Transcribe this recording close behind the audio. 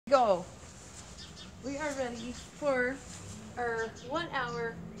Go. We are ready for our 1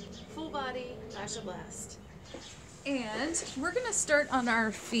 hour full body fascia blast. And we're going to start on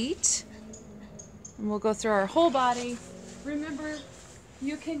our feet. And we'll go through our whole body. Remember,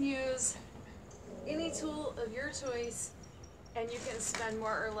 you can use any tool of your choice and you can spend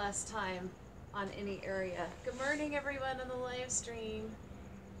more or less time on any area. Good morning, everyone on the live stream.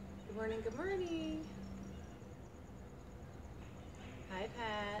 Good morning, good morning. Hi,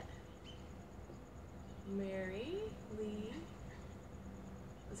 Pat. Mary, Lee.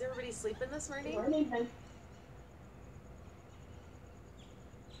 Is everybody sleeping this morning? Good morning, hun.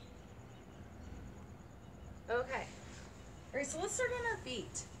 Okay. All right, so let's start on our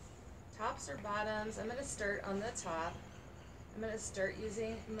feet. Tops or bottoms? I'm going to start on the top. I'm going to start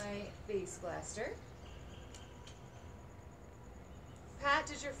using my FasciaBlaster. Pat,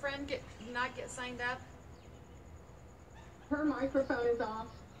 did your friend not get signed up? Her microphone is off.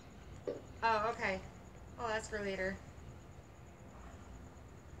 Oh, okay. I'll ask her later.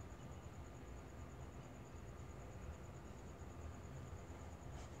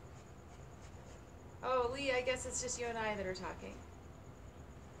 Oh, Lee, I guess it's just you and I that are talking.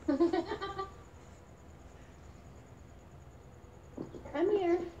 I'm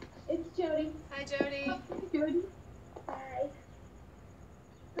here. It's Jody. Hi, Jody. Oh, Jody. Hi.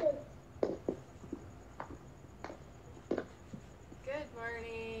 Good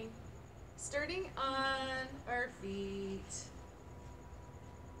morning. Starting on our feet.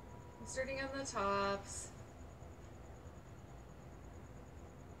 I'm starting on the tops.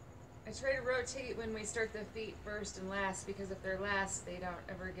 I try to rotate when we start the feet first and last because if they're last, they don't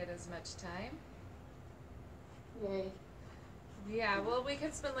ever get as much time. Yay. Yeah, well, we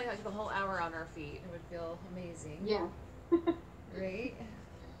could spend like the whole hour on our feet. It would feel amazing. Yeah. Right?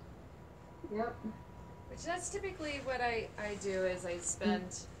 Yep. Which that's typically what I do is I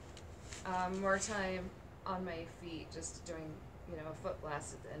spend more time on my feet just doing, you know, a foot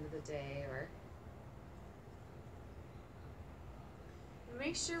blast at the end of the day or...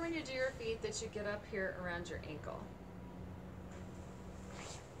 Make sure when you do your feet that you get up here around your ankle.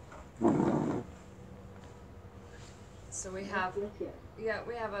 So we have, we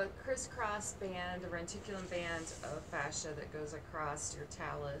have a crisscross band, a reticulum band of fascia that goes across your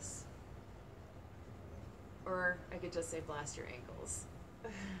talus. Or I could just say blast your ankles.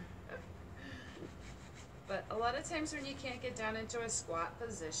 But a lot of times when you can't get down into a squat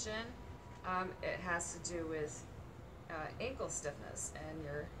position, it has to do with ankle stiffness and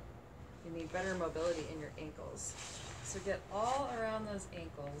you need better mobility in your ankles. So get all around those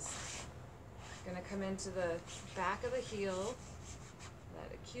ankles. Gonna come into the back of the heel,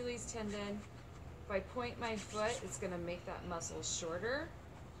 that Achilles tendon. If I point my foot, it's gonna make that muscle shorter.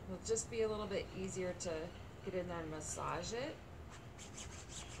 It'll just be a little bit easier to get in there and massage it.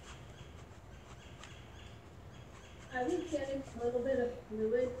 I was getting a little bit of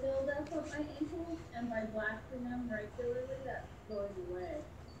fluid buildup on my ankles, and by blasting them regularly, that's going away.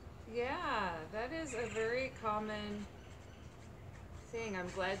 Yeah, that is a very common thing. I'm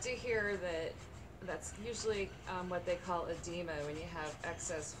glad to hear that that's usually what they call edema, when you have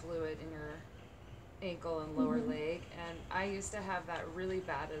excess fluid in your ankle and lower leg. And I used to have that really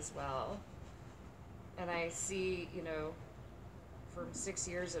bad as well. And I see, you know, from 6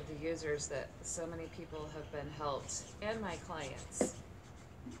 years of the users that so many people have been helped, and my clients,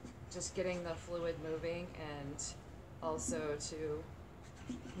 just getting the fluid moving and also to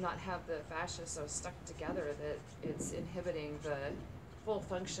not have the fascia so stuck together that it's inhibiting the full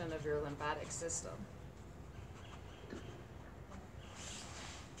function of your lymphatic system.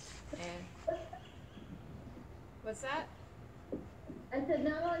 And what's that? I said,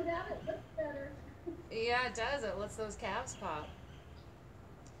 not only that, it looks better. Yeah, it does. It lets those calves pop.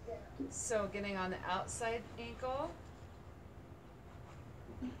 Yeah. So getting on the outside ankle.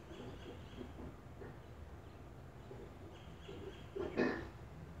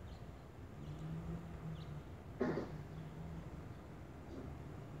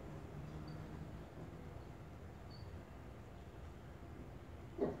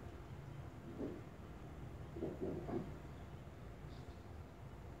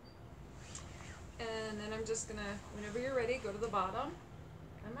 And then I'm just gonna, whenever you're ready, go to the bottom.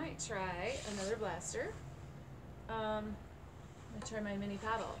 I might try another blaster. I'm gonna try my mini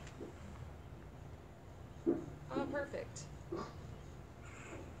paddle. Oh, perfect.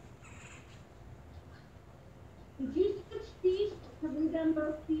 Did you switch feet? Have we done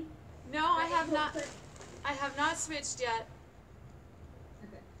both feet? No, I have not. I have not switched yet.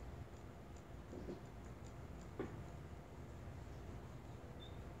 Okay.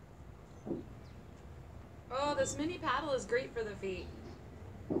 Oh, this mini paddle is great for the feet.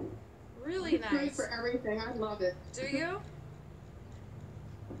 It's great for everything. I love it. Do you?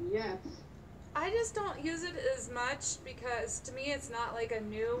 Yes. I just don't use it as much because to me it's not like a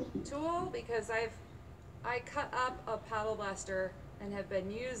new tool because I cut up a paddle blaster and have been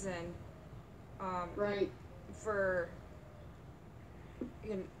using Right. for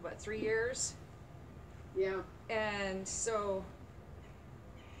what 3 years, Yeah. and so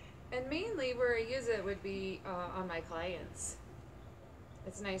and mainly where I use it would be on my clients.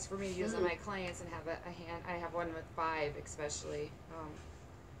 It's nice for me to use on my clients and have a hand. I have one with 5 especially.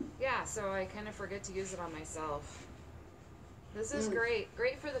 Yeah, so I kind of forget to use it on myself. This is great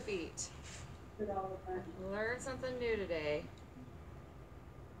for the feet. Learn something new today.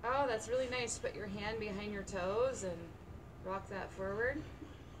 Oh, that's really nice. Put your hand behind your toes and rock that forward.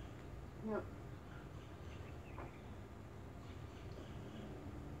 Yep.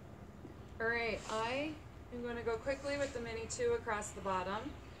 All right, I am going to go quickly with the mini 2 across the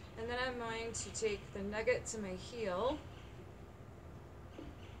bottom, and then I'm going to take the nugget to my heel.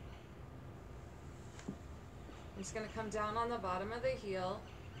 I'm just going to come down on the bottom of the heel,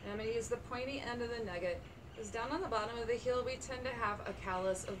 and I'm going to use the pointy end of the nugget. Because down on the bottom of the heel, we tend to have a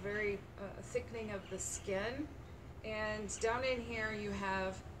callus, a very thickening of the skin. And down in here, you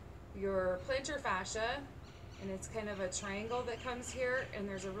have your plantar fascia, and it's kind of a triangle that comes here, and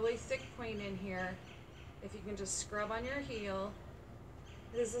there's a really thick point in here. If you can just scrub on your heel.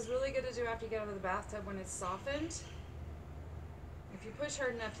 This is really good to do after you get out of the bathtub when it's softened. If you push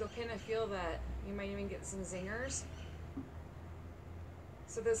hard enough, you'll kind of feel that. You might even get some zingers.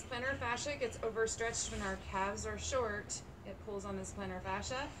 So this plantar fascia gets overstretched when our calves are short. It pulls on this plantar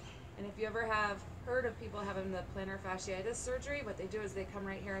fascia. And if you ever have heard of people having the plantar fasciitis surgery, what they do is they come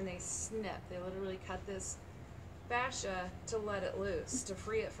right here and they snip. They literally cut this fascia to let it loose, to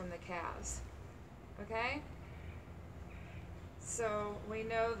free it from the calves. Okay? So we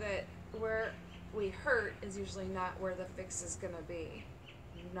know that where we hurt is usually not where the fix is going to be.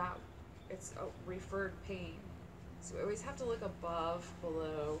 It's a referred pain. So we always have to look above,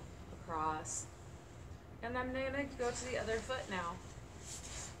 below, across. And I'm going to go to the other foot now.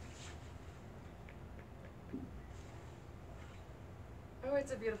 Oh,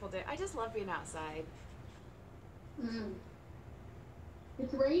 it's a beautiful day. I just love being outside.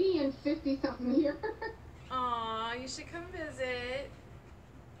 It's rainy and 50-something here. Aw, you should come visit.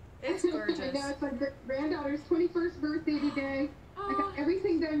 It's gorgeous. I know, it's my granddaughter's 21st birthday today. I got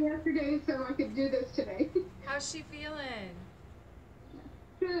everything done yesterday so I could do this today. How's she feeling?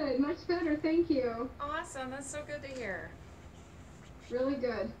 Good, much better, thank you. Awesome, that's so good to hear. Really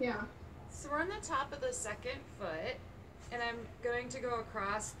good, yeah. So we're on the top of the second foot, and I'm going to go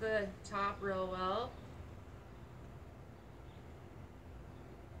across the top real well.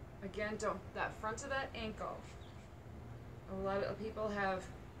 Again, that front of that ankle. A lot of people have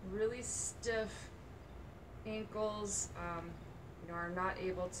really stiff ankles, are not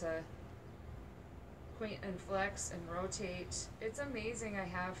able to point and flex and rotate. It's amazing. I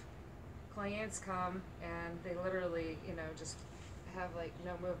have clients come and they literally, just have like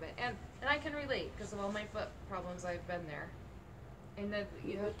no movement. And I can relate because of all my foot problems. I've been there. And the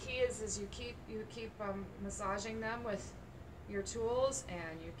key is you keep massaging them with your tools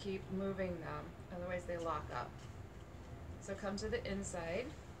and you keep moving them. Otherwise they lock up. So come to the inside.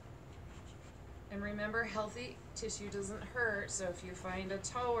 And remember, healthy tissue doesn't hurt, so if you find a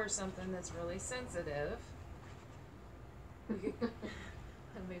toe or something that's really sensitive, you can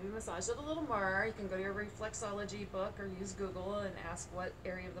maybe massage it a little more. You can go to your reflexology book or use Google and ask what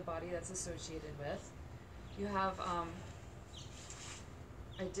area of the body that's associated with. You have,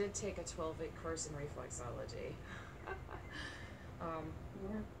 I did take a 12-week course in reflexology.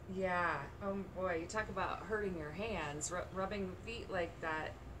 Yeah, oh boy, you talk about hurting your hands, rubbing feet like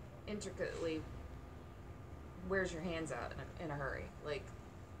that intricately wears your hands out in a hurry. Like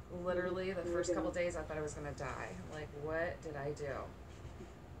literally the first couple days I thought I was gonna die. I'm like, what did I do?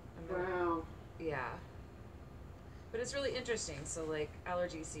 Wow. Yeah. But it's really interesting. So like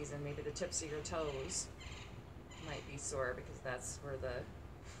allergy season, maybe the tips of your toes might be sore because that's where the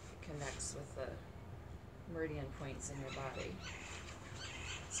connects with the meridian points in your body.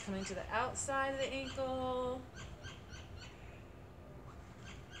 It's coming to the outside of the ankle.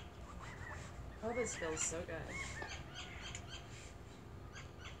 Oh, this feels so good.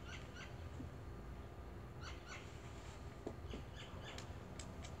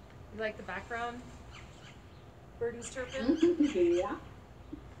 You like the background? Birdies chirping? Yeah.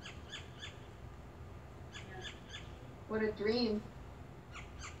 What a dream.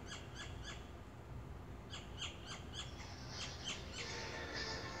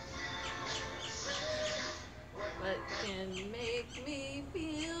 What can make me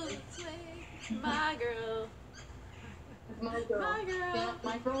feel this way? My girl. My girl. My girl. Yeah,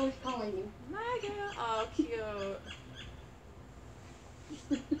 my girl is calling me. My girl. Oh, cute.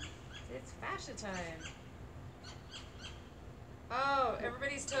 It's fascia time. Oh,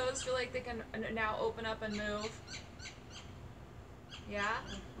 everybody's toes feel like they can now open up and move. Yeah?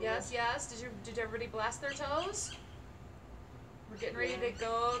 Yes, yes. Did everybody blast their toes? We're getting ready to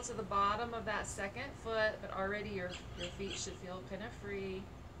go to the bottom of that second foot, but already your feet should feel kind of free.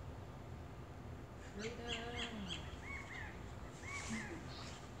 Freedom.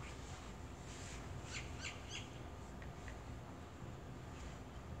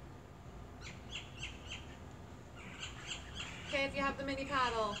 Okay, if you have the mini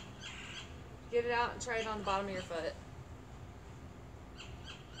paddle, get it out and try it on the bottom of your foot.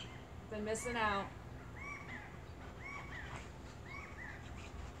 Been missing out.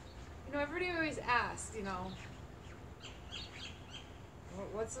 You know, everybody always asks, you know,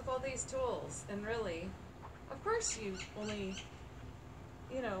 what's with all these tools? And really, of course you only,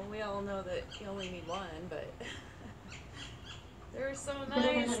 you know, we all know that you only need one, but they're so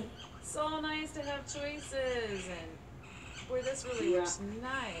nice. So nice to have choices. And boy, this really looks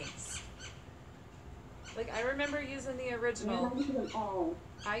nice. Like, I remember using the original.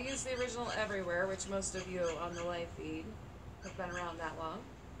 I use the original everywhere, which most of you on the live feed have been around that long.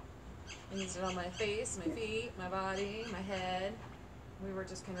 I used it on my face, my feet, my body, my head. We were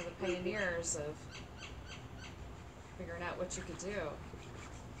just kind of the pioneers of figuring out what you could do.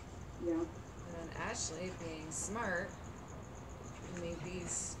 Yeah. And then Ashley, being smart, made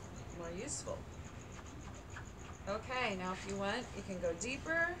these more useful. Okay, now if you want, you can go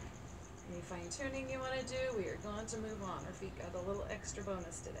deeper. Any fine tuning you want to do, we are going to move on. Our feet got a little extra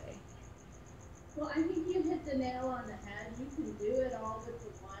bonus today. Well, I think you hit the nail on the head. You can do it all with the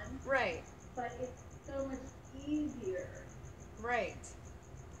one. Right. But it's so much easier. Right.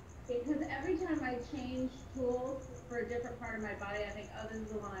 Because every time I change tools for a different part of my body, I think, oh, this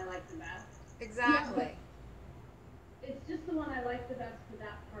is the one I like the best. Exactly. Yeah, it's just the one I like the best for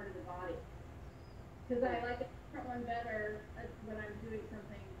that part of the body. Because I like a different one better when I'm doing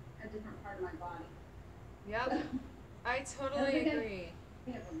something, a different part of my body. Yep. I totally agree.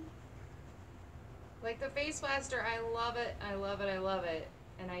 Like the FasciaBlaster, I love it, I love it, I love it.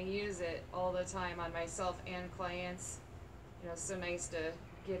 And I use it all the time on myself and clients. You know, so nice to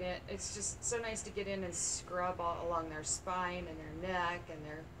get in. It's just so nice to get in and scrub all along their spine and their neck and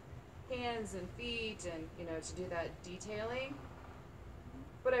their hands and feet, and, you know, to do that detailing.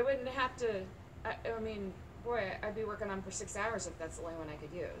 But I wouldn't have to, I mean, boy, I'd be working on for 6 hours if that's the only one I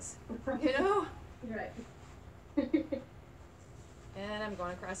could use. You know? Right. And I'm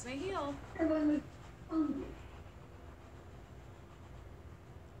going across my heel. I'm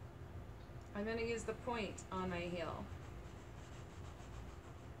going to use the point on my heel.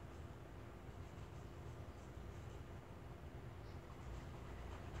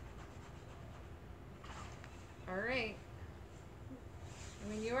 All right.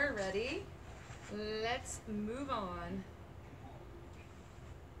 When you are ready, let's move on.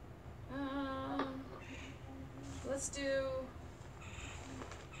 Let's do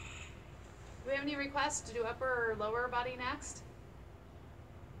we have any requests to do upper or lower body next?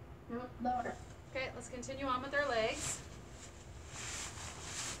 Lower. Okay, let's continue on with our legs.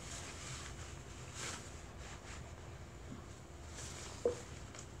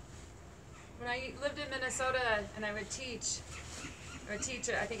 When I lived in Minnesota and I would teach, I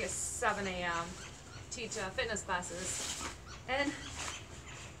think it's 7 a.m., teach fitness classes. And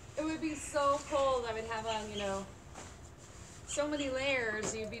it would be so cold. I would have on, you know, so many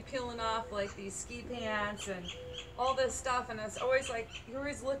layers. You'd be peeling off like these ski pants and all this stuff. And it's always like, you're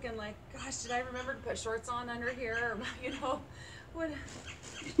always looking like, gosh, did I remember to put shorts on under here? Or, you know, what?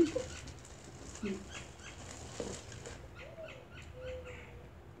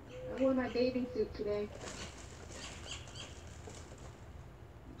 I wore my bathing suit today.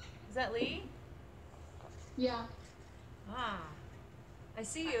 Is that Lee? Yeah. Ah, I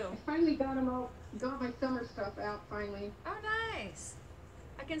see you. I finally got them all, got my summer stuff out finally. Oh, nice.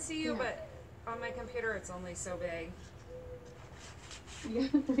 I can see you, Yeah. but on my computer it's only so big. Yeah.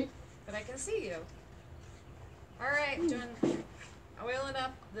 But I can see you. All right, doing oiling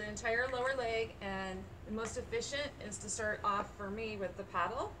up the entire lower leg, and the most efficient is to start off for me with the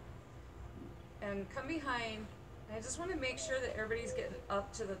paddle and come behind. I just want to make sure that everybody's getting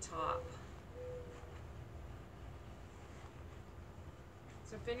up to the top.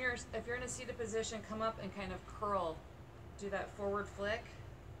 So if you're in a seated position, come up and kind of curl. Do that forward flick.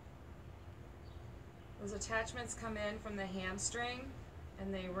 Those attachments come in from the hamstring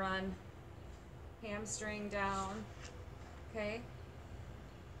and they run hamstring down. Okay?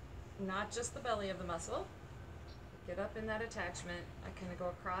 not just the belly of the muscle. Get up in that attachment. I kind of go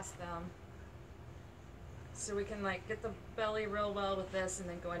across them. So we can like get the belly real well with this and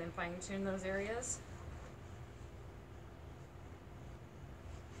then go in and fine tune those areas.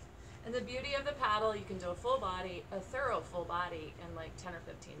 And the beauty of the paddle, you can do a full body, a thorough full body in like 10 or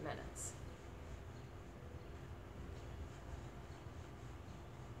 15 minutes.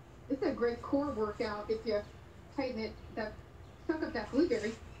 It's a great core workout if you tighten it, suck up that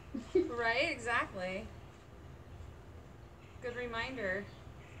blueberry. Right, exactly. Good reminder.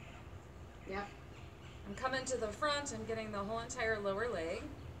 Yeah. I'm coming to the front, I'm getting the whole entire lower leg.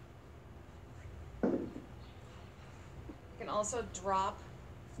 I can also drop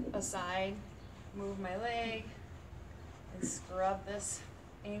aside, move my leg, and scrub this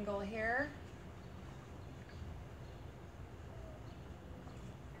angle here.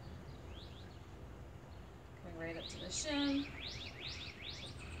 Coming right up to the shin.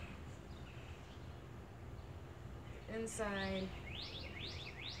 Inside.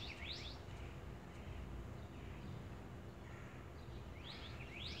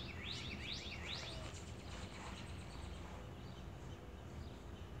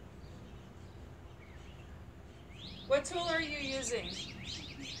 What tool are you using?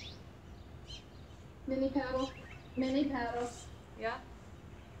 Mini paddle. Mini paddle. Yeah?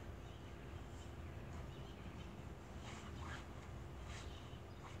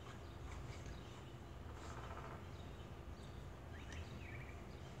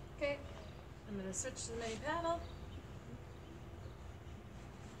 Okay, I'm going to switch to the mini paddle.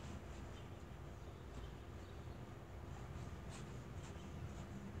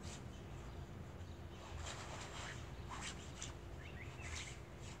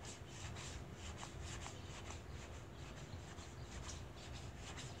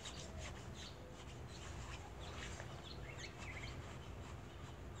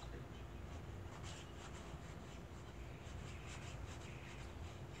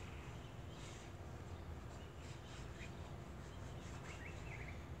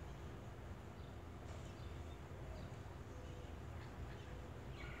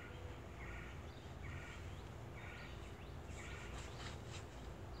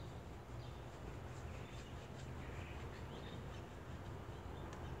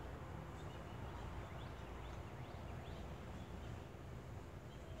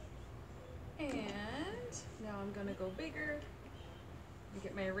 And now I'm going to go bigger and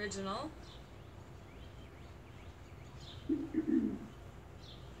get my original.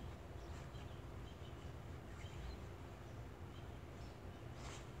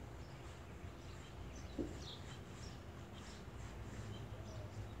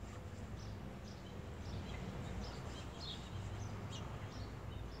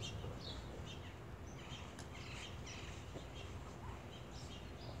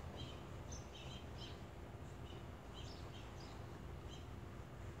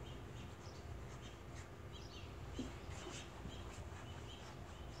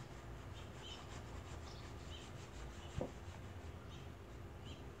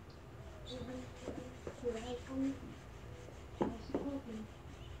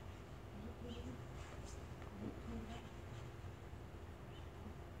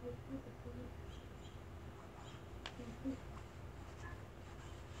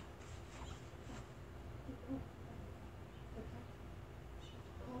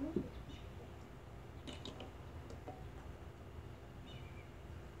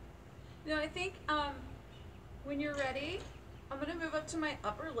 Now I think when you're ready, I'm going to move up to my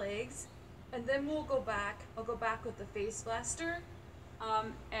upper legs, and then we'll go back. I'll go back with the FasciaBlaster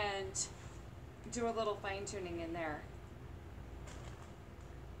and do a little fine tuning in there.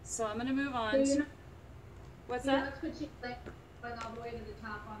 So I'm going to move on. So What's you're that? not switching like going all the way to the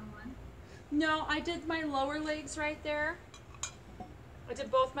top on one? No, I did my lower legs right there. I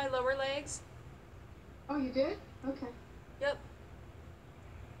did both my lower legs. Oh, you did? Okay. Yep.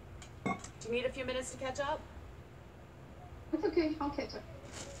 Do you need a few minutes to catch up? That's okay. I'll catch up.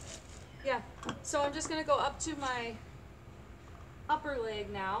 Yeah. So I'm just going to go up to my upper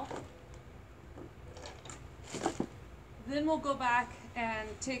leg now. Then we'll go back and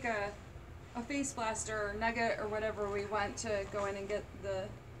take a FasciaBlaster or nugget or whatever we want to go in and get the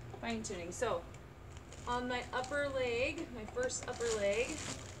fine tuning. So on my upper leg, my first upper leg,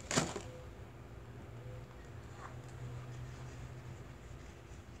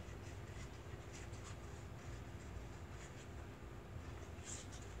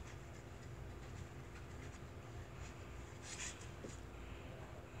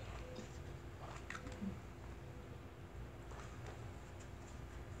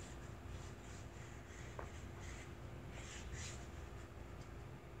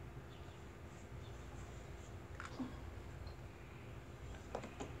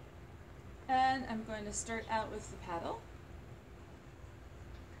 And I'm going to start out with the paddle.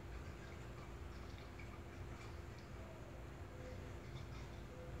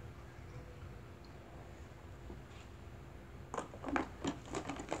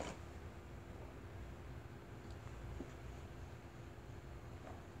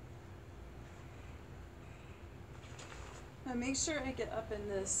 Now make sure I get up in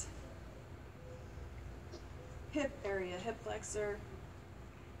this hip area, hip flexor,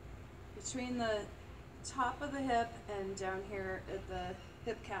 between the top of the hip and down here at the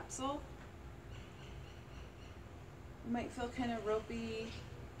hip capsule. You might feel kind of ropey.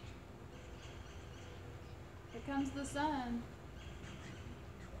 Here comes the sun.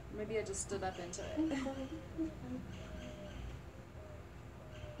 Maybe I just stood up into it.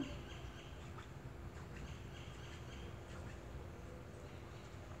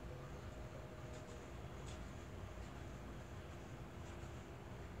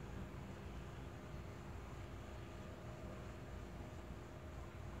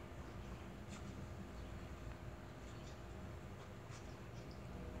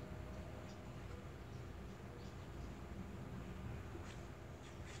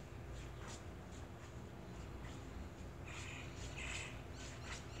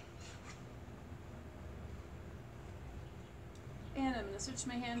 And I'm going to switch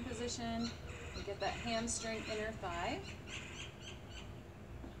my hand position and get that hamstring inner thigh.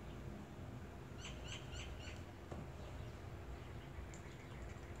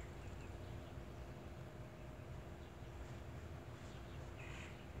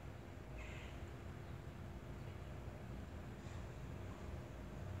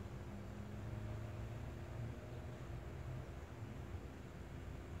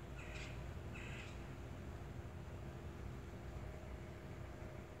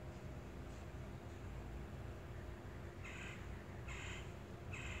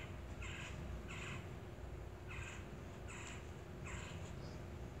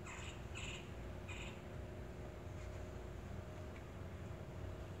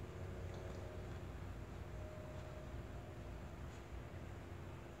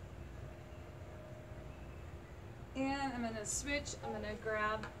 And I'm going to switch. I'm going to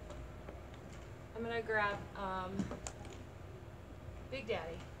grab Big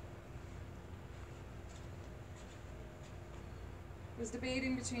Daddy. I was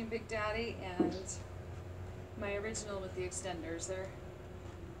debating between Big Daddy and my original with the extenders. They're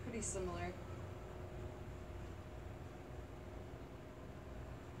pretty similar.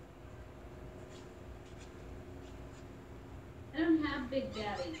 I don't have Big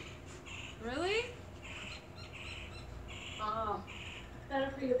Daddy. Really? Oh, better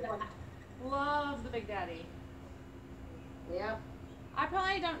for your back. Love the Big Daddy. Yep. I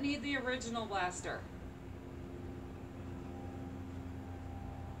probably don't need the original blaster.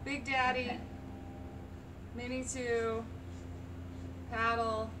 Big Daddy, Okay. Mini 2,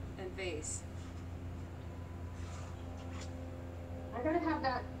 paddle, and face. I gotta have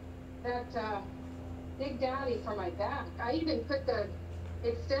that Big Daddy for my back. I even put the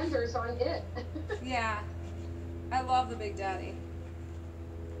extenders on it. Yeah, I love the Big Daddy.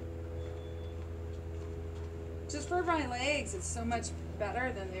 Just for my legs, it's so much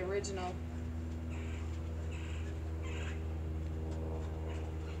better than the original.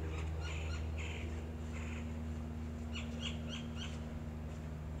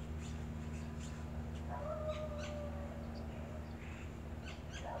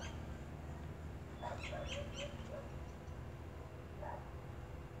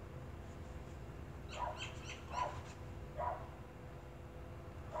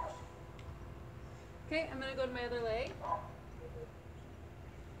 Okay, I'm gonna go to my other leg.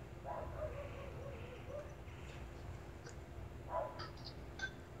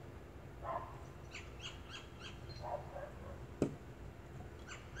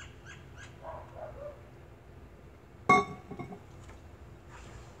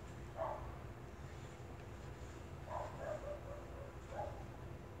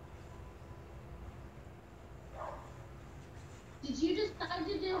 Did you decide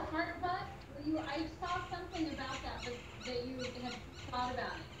to do heart butt? I saw something about that, but that you had thought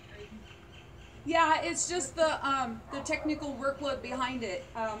about it. Yeah, it's just the technical workload behind it.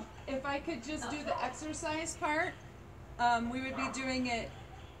 If I could just do the exercise part, we would be doing it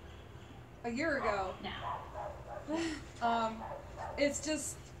a year ago. It's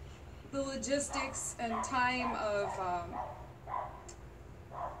just the logistics and time of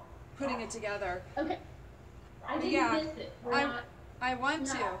putting it together. Okay. I didn't Yeah, miss it. I want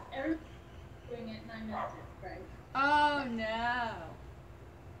to. Everyone's doing it and I missed it, right? Oh no.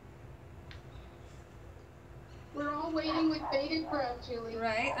 We're all still waiting with bated breath, Julie.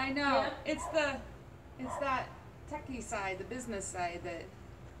 Right? I know. Yeah. It's that techie side, the business side that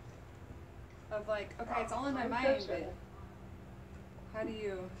of like, okay, it's all in my mind, but how do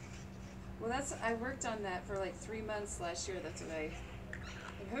you? Well, I worked on that for like 3 months last year. That's what I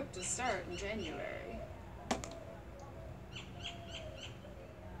hope to start in January.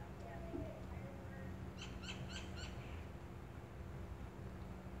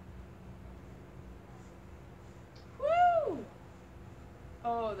 Woo!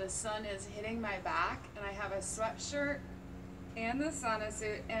 Oh, the sun is hitting my back, and I have a sweatshirt and the sauna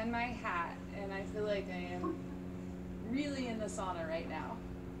suit and my hat, and I feel like I am really in the sauna right now.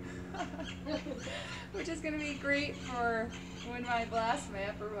 Which is going to be great for when I blast my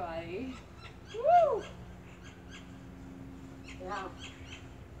upper body. Woo! Yeah.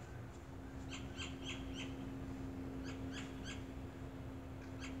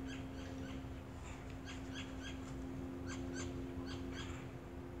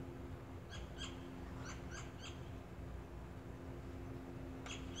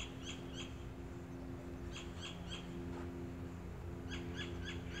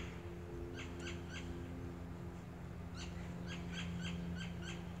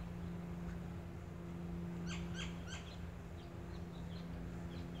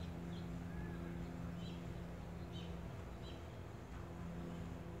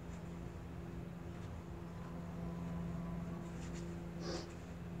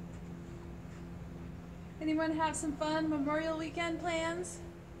 Anyone have some fun Memorial Weekend plans?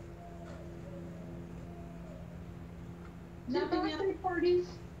 Nothing Birthday else. parties.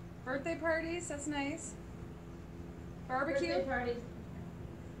 Birthday parties? That's nice. Barbecue? Birthday parties.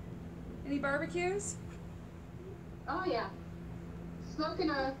 Any barbecues? Oh yeah. Smoking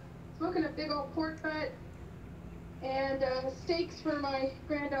a big old pork butt and steaks for my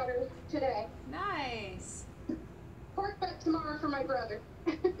granddaughter today. Nice. Pork butt tomorrow for my brother.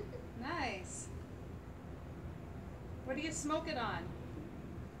 Nice. What do you smoke it on?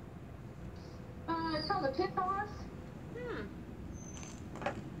 It's called a pit boss.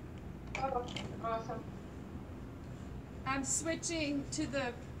 Oh, awesome. I'm switching to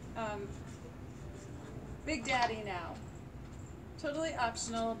the Big Daddy now. Totally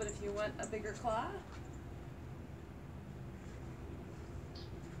optional, but if you want a bigger claw.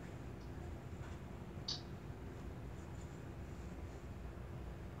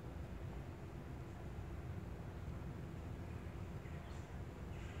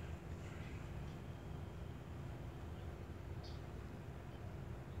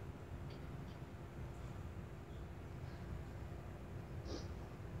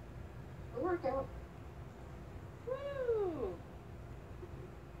 Workout. Woo!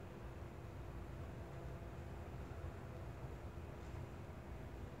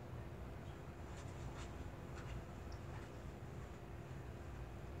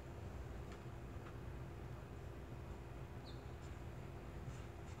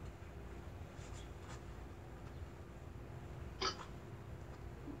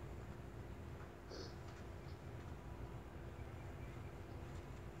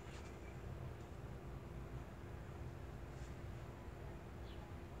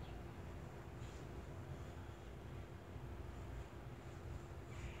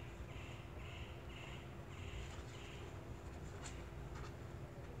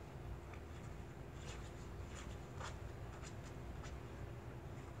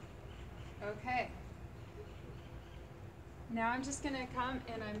 Okay. Now I'm just going to come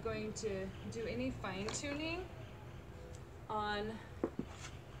and I'm going to do any fine tuning on,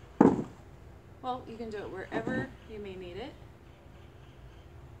 well, you can do it wherever you may need it.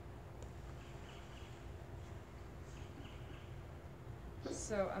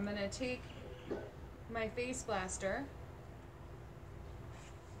 So I'm going to take my FasciaBlaster.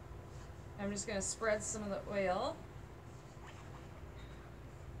 I'm just going to spread some of the oil.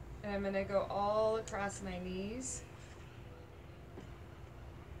 And I'm going to go all across my knees.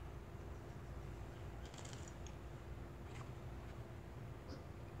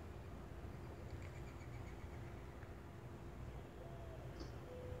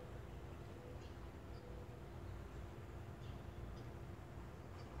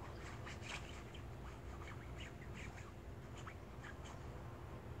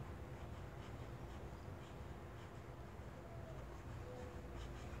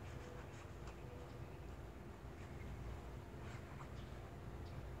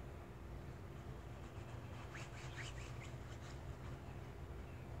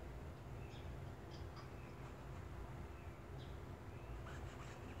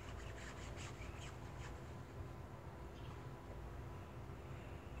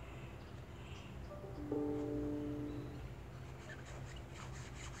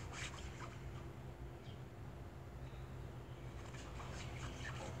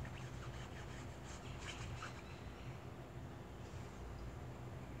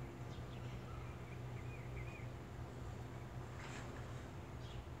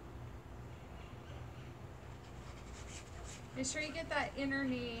 Make sure you get that inner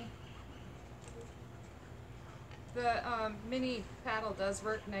knee. The mini paddle does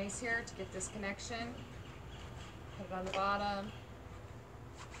work nice here to get this connection. Put it on the bottom.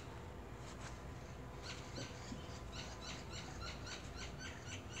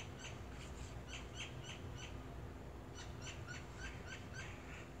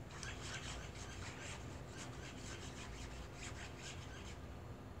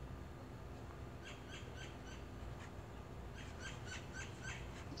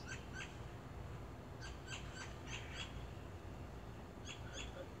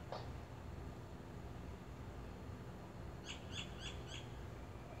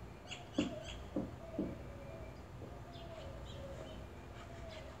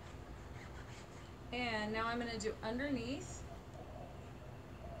 And now I'm going to do underneath.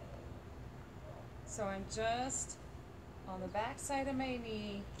 So I'm just on the back side of my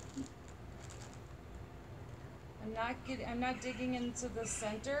knee. I'm not digging into the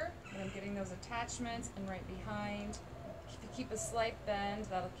center, but I'm getting those attachments and right behind. If you keep a slight bend,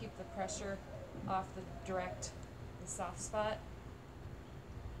 that'll keep the pressure off the soft spot.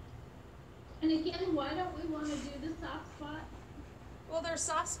 And again, why don't we want to do the soft spot? Well, there's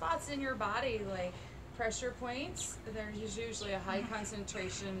soft spots in your body, like pressure points. There's usually a high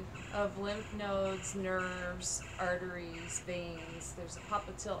concentration of lymph nodes, nerves, arteries, veins. There's a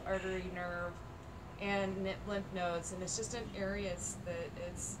popliteal artery nerve and lymph nodes, and it's just an area that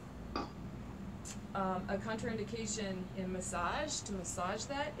it's a contraindication in massage to massage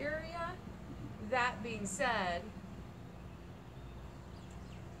that area. That being said,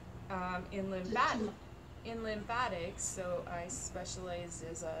 in lymphatics, so I specialize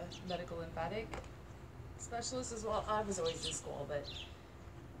as a medical lymphatic specialist as well. I was always in school, but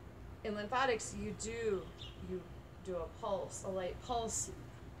in lymphatics you do a light pulse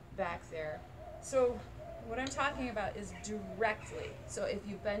back there. So what I'm talking about is directly. So if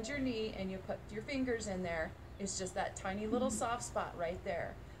you bend your knee and you put your fingers in there, it's just that tiny little soft spot right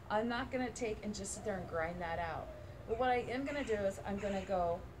there. I'm not going to take and just sit there and grind that out. But what I am going to do is I'm going to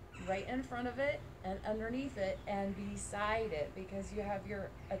go right in front of it and underneath it and beside it, because you have your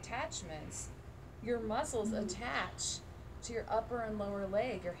attachments, your muscles attach to your upper and lower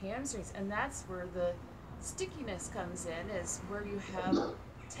leg, your hamstrings, and that's where the stickiness comes in, is where you have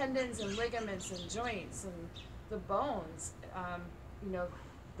tendons and ligaments and joints and the bones.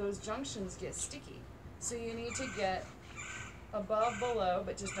 Those junctions get sticky. So you need to get above, below,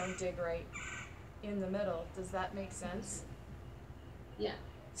 but just don't dig right in the middle. Does that make sense? Yeah.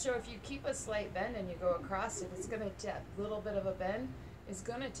 So if you keep a slight bend and you go across it, it's going to take a little bit of a bend. It's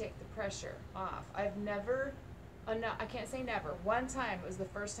going to take the pressure off. I've never, I can't say never. One time, it was the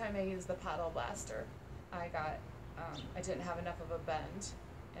first time I used the paddle blaster. I didn't have enough of a bend,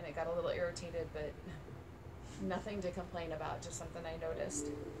 and it got a little irritated, but nothing to complain about, just something I noticed.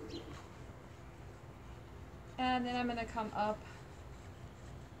 And then I'm going to come up,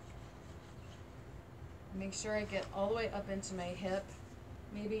 make sure I get all the way up into my hip,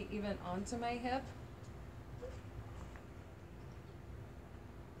 maybe even onto my hip.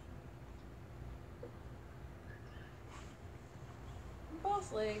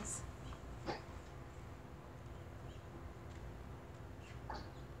 Both legs.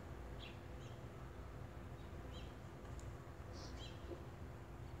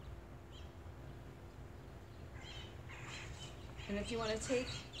 And if you want to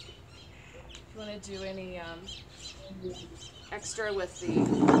do any extra with the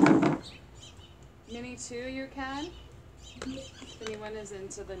mini too, you can. If anyone is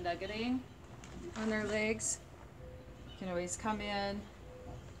into the nuggeting on their legs, you can always come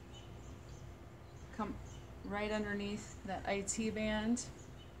right underneath that IT band.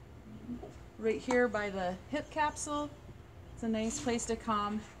 Right here by the hip capsule. It's a nice place to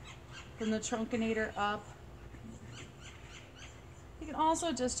come from the truncator up. You can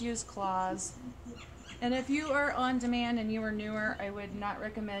also just use claws. And if you are on demand and you are newer, I would not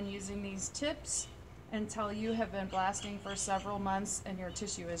recommend using these tips until you have been blasting for several months and your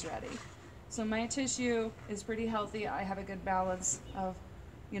tissue is ready. So my tissue is pretty healthy. I have a good balance of,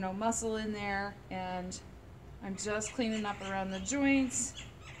 muscle in there, and I'm just cleaning up around the joints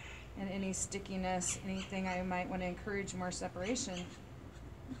and any stickiness, anything I might want to encourage more separation.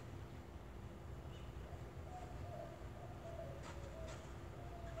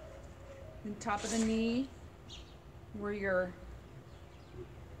 And top of the knee, where your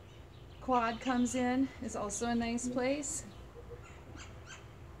quad comes in, is also a nice place.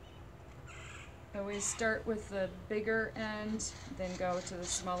 Always start with the bigger end, then go to the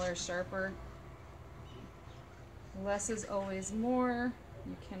smaller, sharper. Less is always more.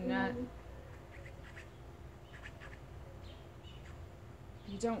 You cannot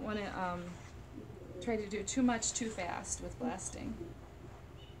You don't want to try to do too much too fast with blasting,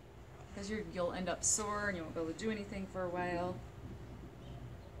 because you'll end up sore and you won't be able to do anything for a while.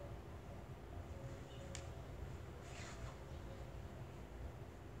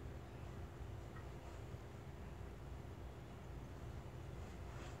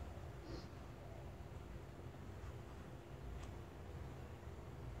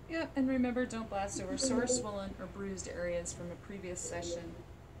 Yep, and remember, don't blast over sore, swollen, or bruised areas from a previous session.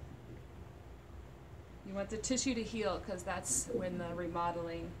 You want the tissue to heal, because that's when the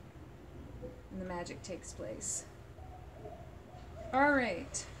remodeling and the magic takes place. All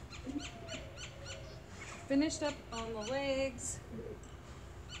right. Finished up on the legs.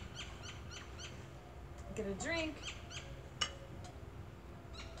 Get a drink.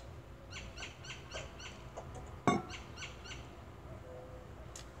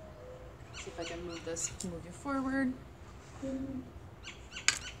 See if I can move this, move you forward.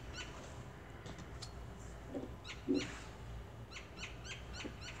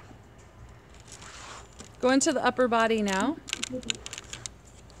 Go into the upper body now.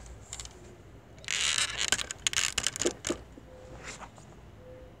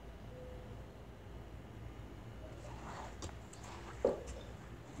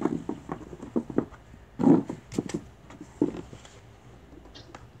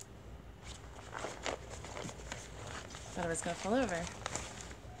 Thought I was gonna fall over.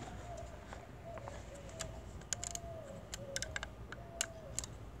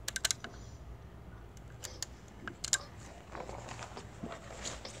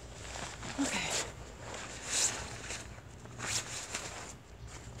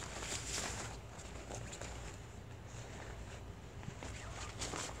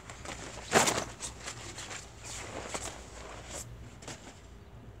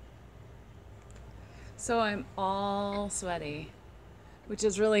 So I'm all sweaty, which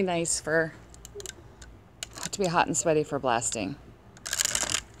is really nice for, to be hot and sweaty for blasting.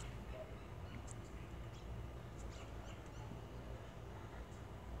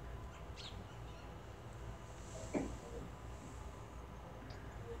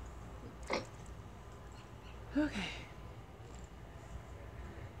 Okay.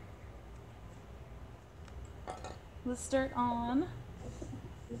 Let's start on.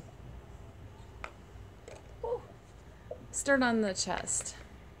 Start on the chest.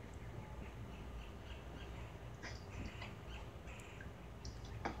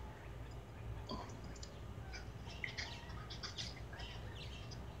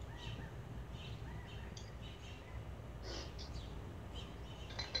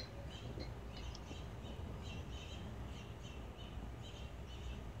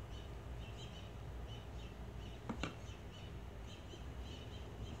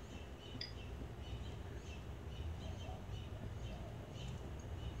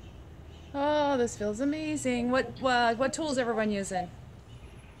 Oh, this feels amazing. What tools everyone using?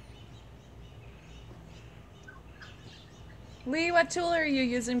 Lee, what tool are you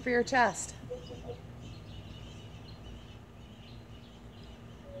using for your chest?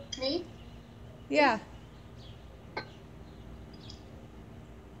 Me? Yeah.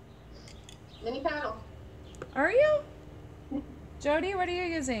 Mini paddle. Are you? Jody, what are you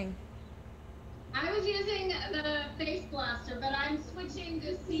using? I was using the face blaster, but I'm switching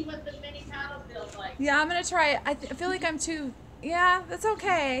to see what the mini paddle feels like. Yeah, I'm gonna try it. I feel like I'm too. Yeah, that's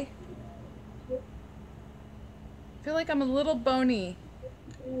okay. I feel like I'm a little bony.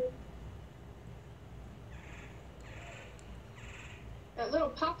 That little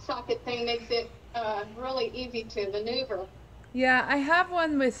pop socket thing makes it really easy to maneuver. Yeah, I have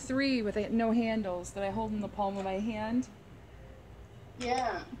one with 3 with no handles that I hold in the palm of my hand.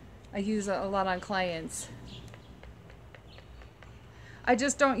 Yeah. I use it a lot on clients. I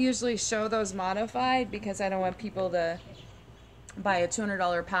just don't usually show those modified because I don't want people to buy a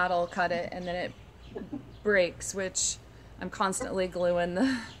 $200 paddle, cut it, and then it breaks, which I'm constantly gluing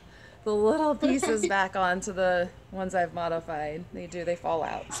the little pieces back onto the ones I've modified. They fall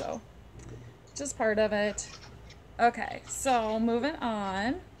out, so just part of it. Okay, so moving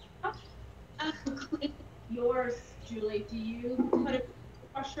on. Yours, Julie, do you put a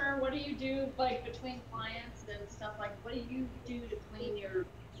washer? What do you do like between clients and stuff? Like, what do you do to clean your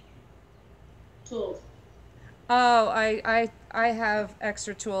tools? Oh, I have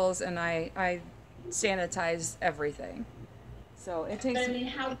extra tools and I sanitize everything. So it takes. But I mean,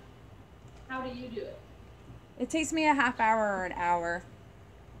 how do you do it? It takes me a half hour or an hour.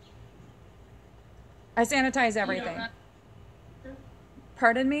 I sanitize everything.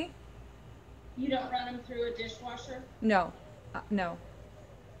 Pardon me? You don't run them through a dishwasher? No, no,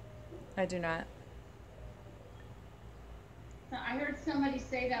 I do not. I heard somebody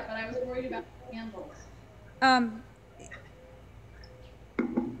say that, but I was worried about handles.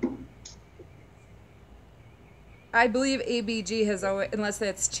 I believe ABG has always, unless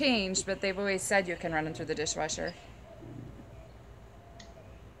that's changed, but they've always said you can run them through the dishwasher.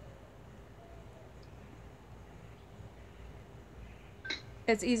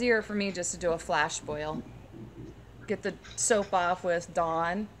 It's easier for me just to do a flash boil. Get the soap off with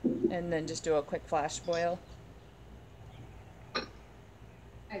Dawn, and then just do a quick flash boil.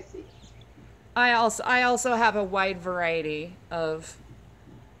 I see. I also have a wide variety of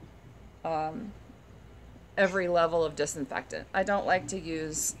every level of disinfectant. I don't like to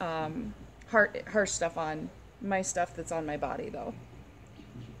use harsh stuff on my stuff that's on my body, though.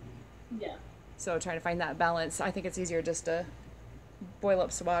 Yeah. So trying to find that balance. I think it's easier just to boil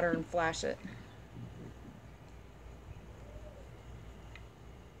up some water and flash it.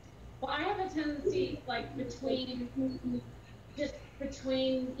 Well, I have a tendency, like, between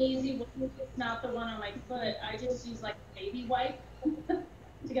easy wipes, not the one on my foot, I just use like a baby wipe to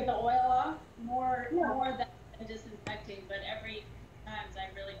get the oil off, more than disinfecting, but every times I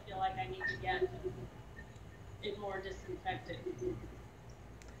really feel like I need to get it more disinfected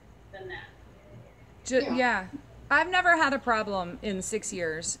than that. Yeah. I've never had a problem in 6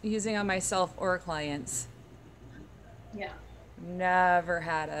 years using on myself or clients. Yeah. Never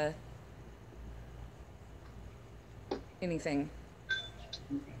had anything.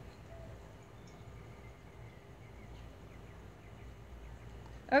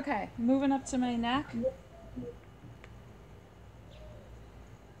 Okay, moving up to my neck.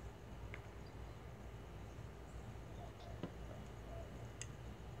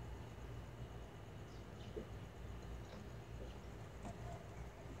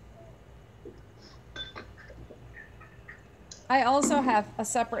 I also have a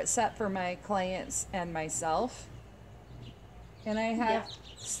separate set for my clients and myself. And I have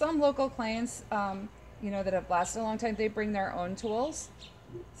some local clients, that have lasted a long time. They bring their own tools.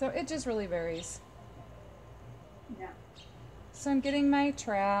 So it just really varies. Yeah. So I'm getting my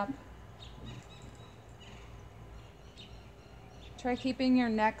trap. Try keeping your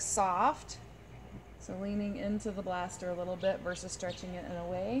neck soft. So leaning into the blaster a little bit versus stretching it in a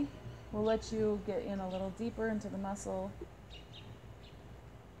way. We'll let you get in a little deeper into the muscle.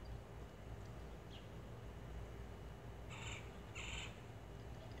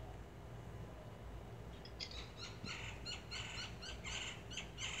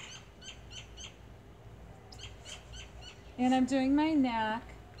 And I'm doing my neck,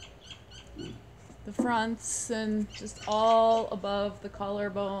 the fronts, and just all above the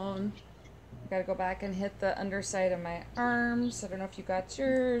collarbone. Gotta go back and hit the underside of my arms. I don't know if you got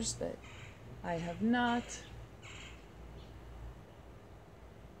yours, but I have not.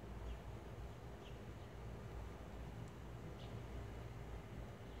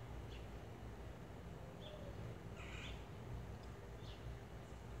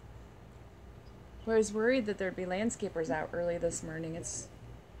 I was worried that there'd be landscapers out early this morning. It's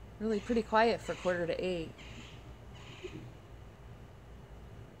really pretty quiet for 7:45.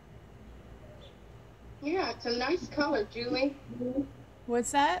 Yeah, it's a nice color, Julie.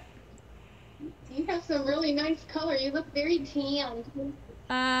 What's that? You have some really nice color. You look very tan.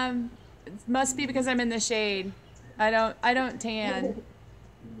 It must be because I'm in the shade. I don't tan.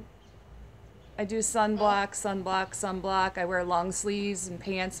 I do sunblock. I wear long sleeves and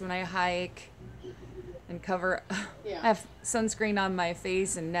pants when I hike. And cover. Yeah. I have sunscreen on my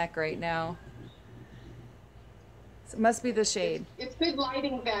face and neck right now. So it must be the shade. It's good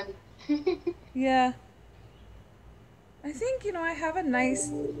lighting then. Yeah. I think I have a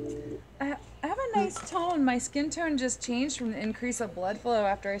nice. I have a nice tone. My skin tone just changed from the increase of blood flow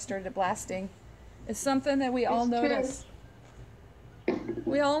after I started blasting. It's something that we all notice.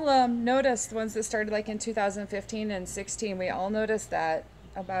 We all noticed the ones that started like in 2015 and 16. We all noticed that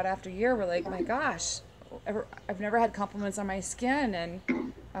about after a year. We're like, my gosh. I've never had compliments on my skin,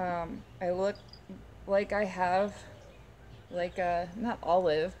 and I look like I have like not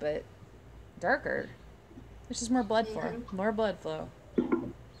olive but darker. There's just more blood flow. More blood flow.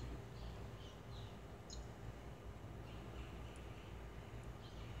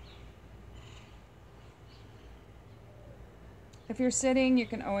 If you're sitting, you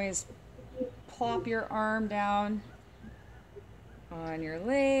can always plop your arm down on your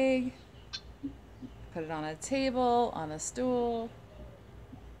leg. Put it on a table, on a stool.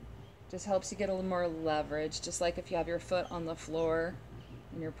 Just helps you get a little more leverage, just like if you have your foot on the floor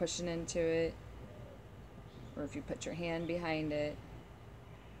and you're pushing into it, or if you put your hand behind it.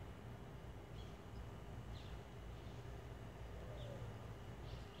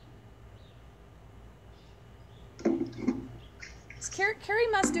 Carrie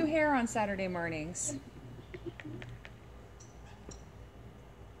must do hair on Saturday mornings.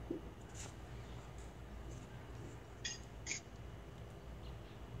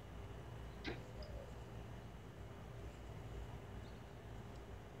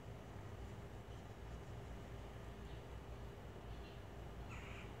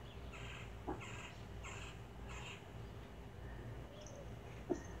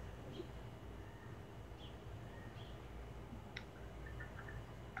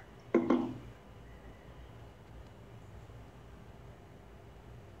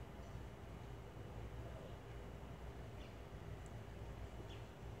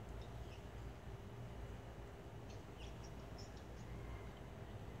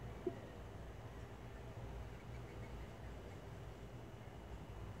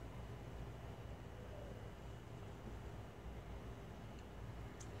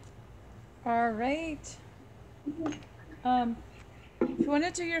 All right. If you want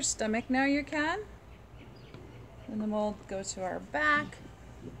to do your stomach now, you can. And then we'll go to our back.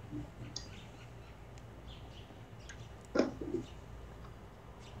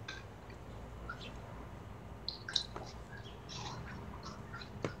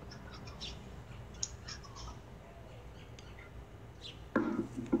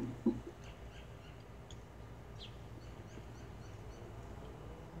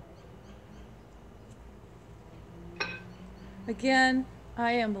 Again,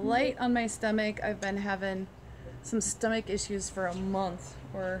 I am light on my stomach. I've been having some stomach issues for a month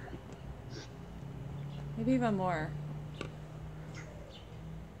or maybe even more.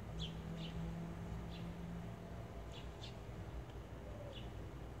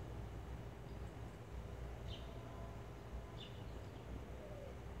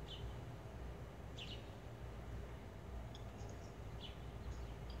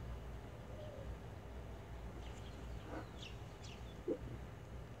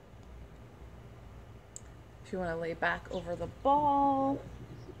 If you want to lay back over the ball,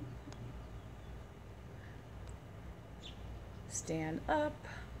 stand up.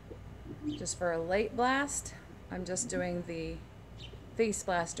 Just for a light blast, I'm just doing the face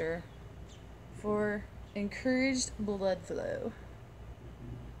blaster for encouraged blood flow.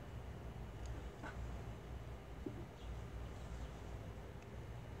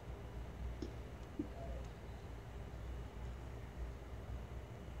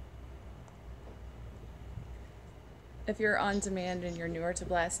 If you're on demand and you're newer to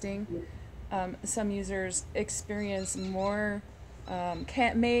blasting, some users experience more,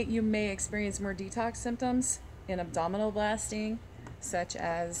 you may experience more detox symptoms in abdominal blasting, such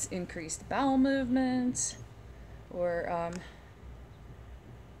as increased bowel movement or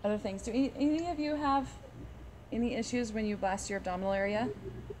other things. Do any of you have any issues when you blast your abdominal area?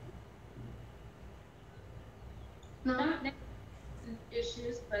 Not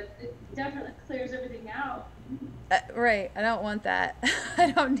issues, but it definitely clears everything out. Right, I don't want that.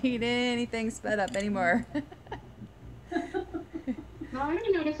 I don't need anything sped up anymore. No, I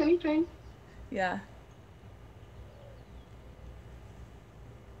didn't notice anything. Yeah.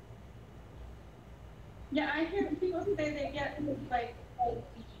 Yeah, I hear people say they get like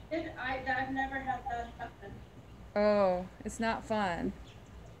I've never had that happen. Oh, it's not fun.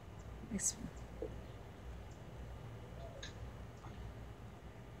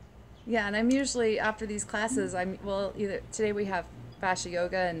 Yeah, and I'm usually, after these classes, either today we have fascia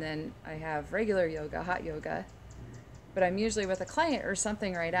yoga and then I have regular yoga, hot yoga. But I'm usually with a client or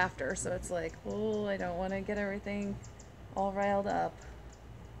something right after, so it's like, oh, I don't want to get everything all riled up.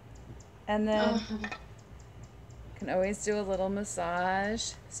 And then can always do a little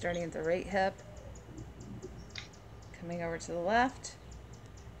massage, starting at the right hip, coming over to the left,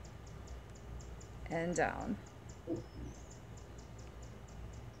 and down.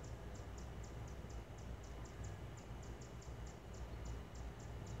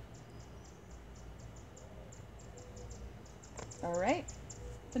 All right,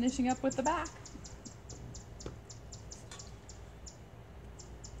 finishing up with the back.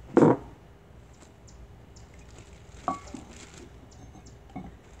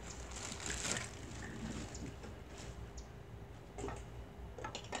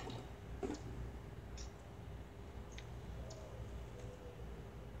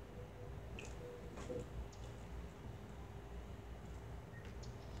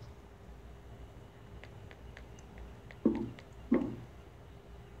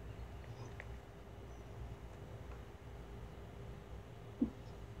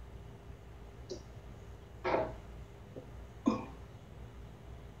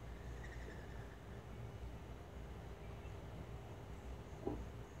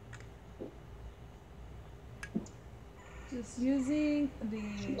 Just using the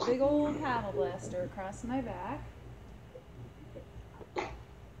big old paddle blaster across my back.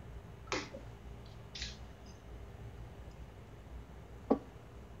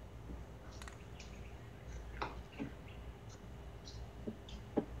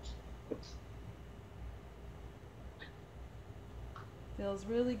 Feels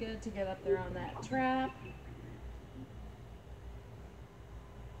really good to get up there on that trap.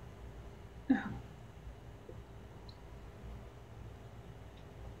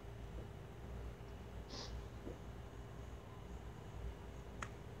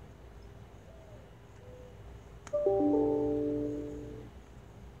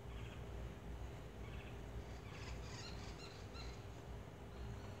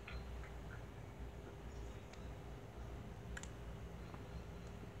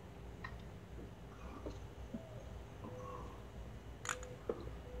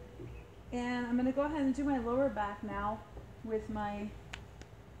 And I'm going to go ahead and do my lower back now with my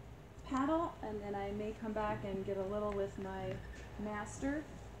paddle, and then I may come back and get a little with my master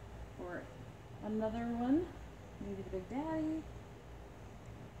or another one, maybe the Big Daddy.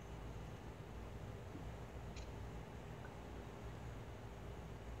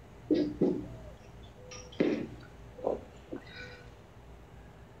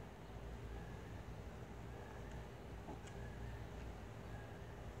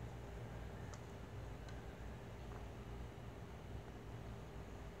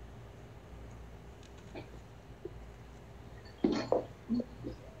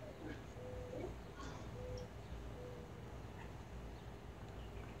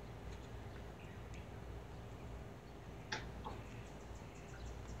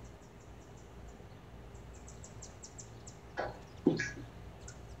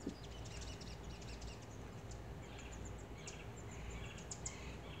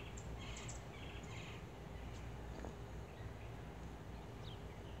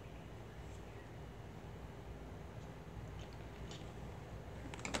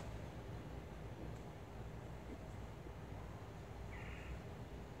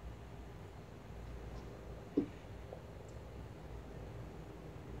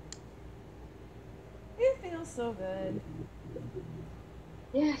 It feels so good.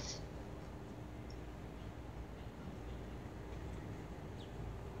 Yes.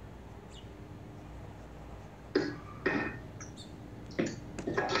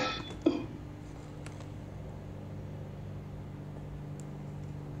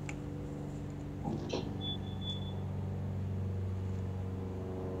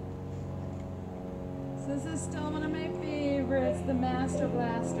 So this is still one of my favorites, the Master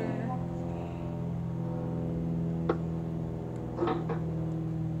Blaster.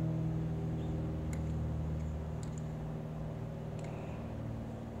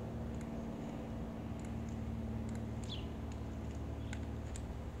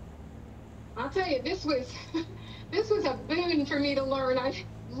 I'll tell you, this was this was a boon for me to learn. I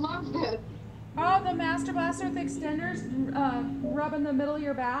loved it. Oh, the Master Blaster with extenders, rub in the middle of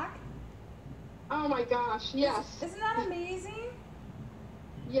your back. Oh my gosh, yes. Isn't that amazing?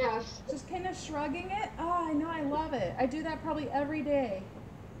 Yes. Just kind of shrugging it. Oh, I know, I love it. I do that probably every day.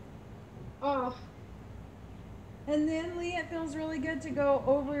 Oh. And then, Lee, it feels really good to go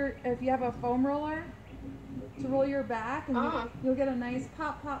over, if you have a foam roller, to roll your back, and you'll get a nice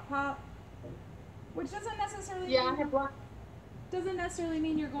pop, pop, pop. Which doesn't necessarily doesn't necessarily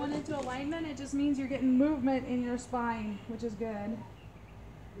mean you're going into alignment. It just means you're getting movement in your spine, which is good.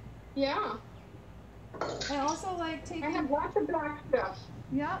 Yeah. I also like taking... I have lots of back stuff.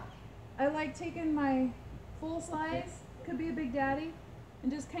 Yep. I like taking my full size, could be a Big Daddy, and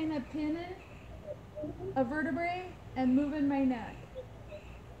just kind of pinning a vertebrae and moving my neck.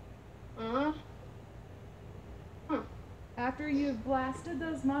 After you've blasted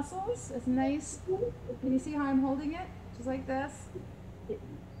those muscles, it's nice. Can you see how I'm holding it? Just like this.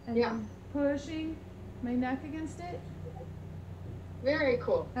 And then pushing my neck against it. Very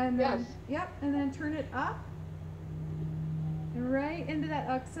cool. And then, yep, and then turn it up. And right into that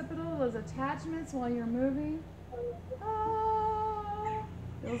occipital, those attachments while you're moving. Oh,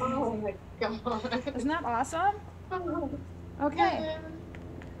 oh my God. Isn't that awesome? Okay.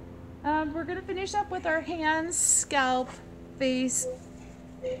 We're going to finish up with our hands, scalp, face,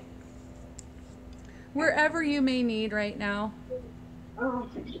 wherever you may need right now. Oh.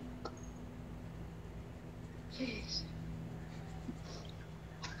 Jeez.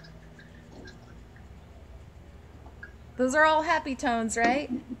 Those are all happy tones,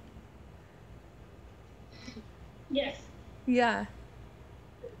 right? Yes. Yeah.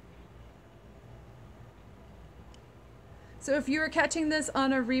 So if you were catching this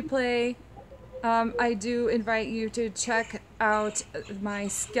on a replay, I do invite you to check out my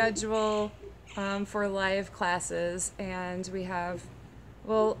schedule for live classes, and we have,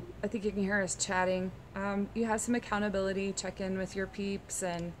 well, I think you can hear us chatting. You have some accountability, check in with your peeps,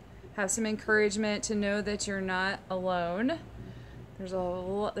 and have some encouragement to know that you're not alone.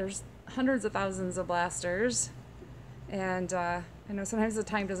 There's hundreds of thousands of blasters, and I know sometimes the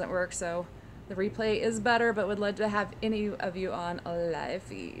time doesn't work, so the replay is better, but would love to have any of you on a live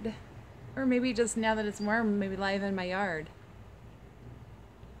feed. Or maybe just now that it's warm, maybe live in my yard.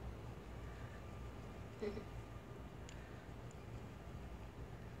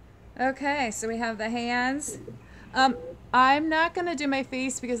 Okay, so we have the hands. I'm not gonna do my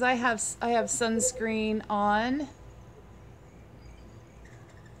face because I have sunscreen on.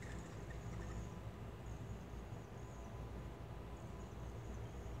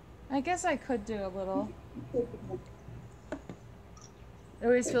 I guess I could do a little. It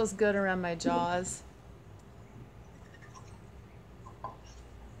always feels good around my jaws.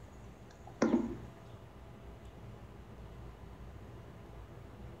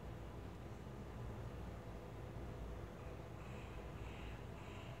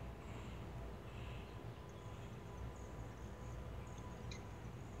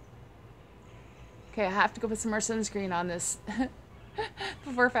 Okay, I have to go put some more sunscreen on this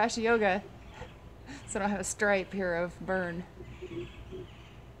before Fascia Yoga, so I don't have a stripe here of burn.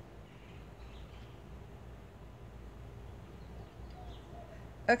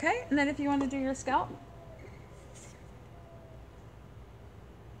 Okay, and then if you want to do your scalp.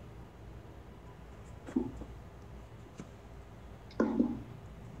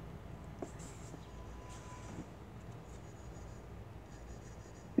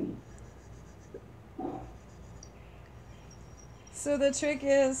 So the trick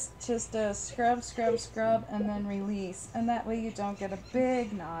is just to scrub, scrub, scrub, and then release. And that way you don't get a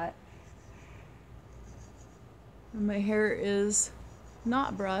big knot. And my hair is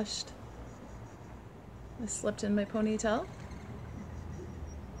not brushed. I slipped in my ponytail.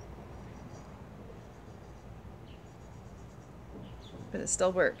 But it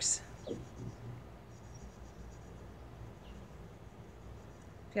still works. If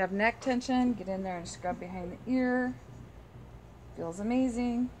you have neck tension, get in there and scrub behind the ear. Feels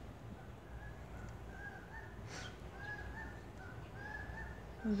amazing.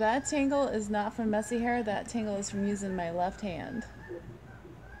 That tangle is not from messy hair. That tangle is from using my left hand.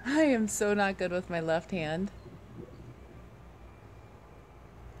 I am so not good with my left hand.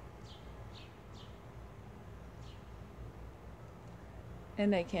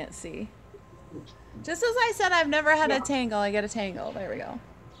 And I can't see. Just as I said, I've never had a tangle. I get a tangle. There we go.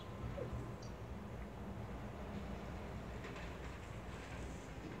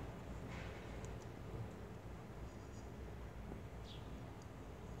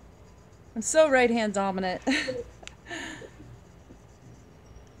 I'm so right hand dominant.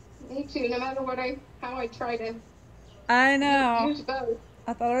 Me too, no matter how I try to I know. use both.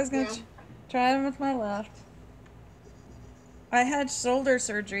 I thought I was going to try them with my left. I had shoulder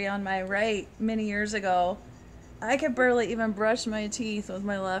surgery on my right many years ago. I could barely even brush my teeth with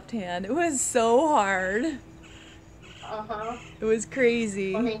my left hand. It was so hard. Uh-huh. It was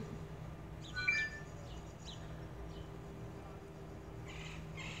crazy. Funny.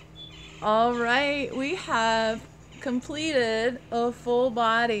 All right, we have completed a full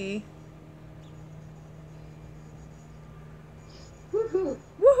body. Woohoo!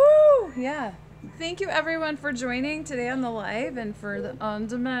 Woohoo! Yeah. Thank you everyone for joining today on the live and for the on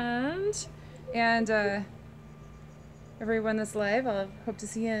demand. And everyone that's live, I'll hope to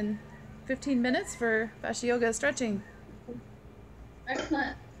see you in 15 minutes for Fascia Yoga stretching.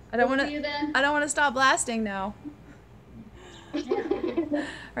 Excellent. I don't We'll want see you then. to stop blasting now. All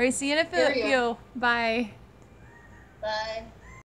right, see you in a few. Bye. Bye.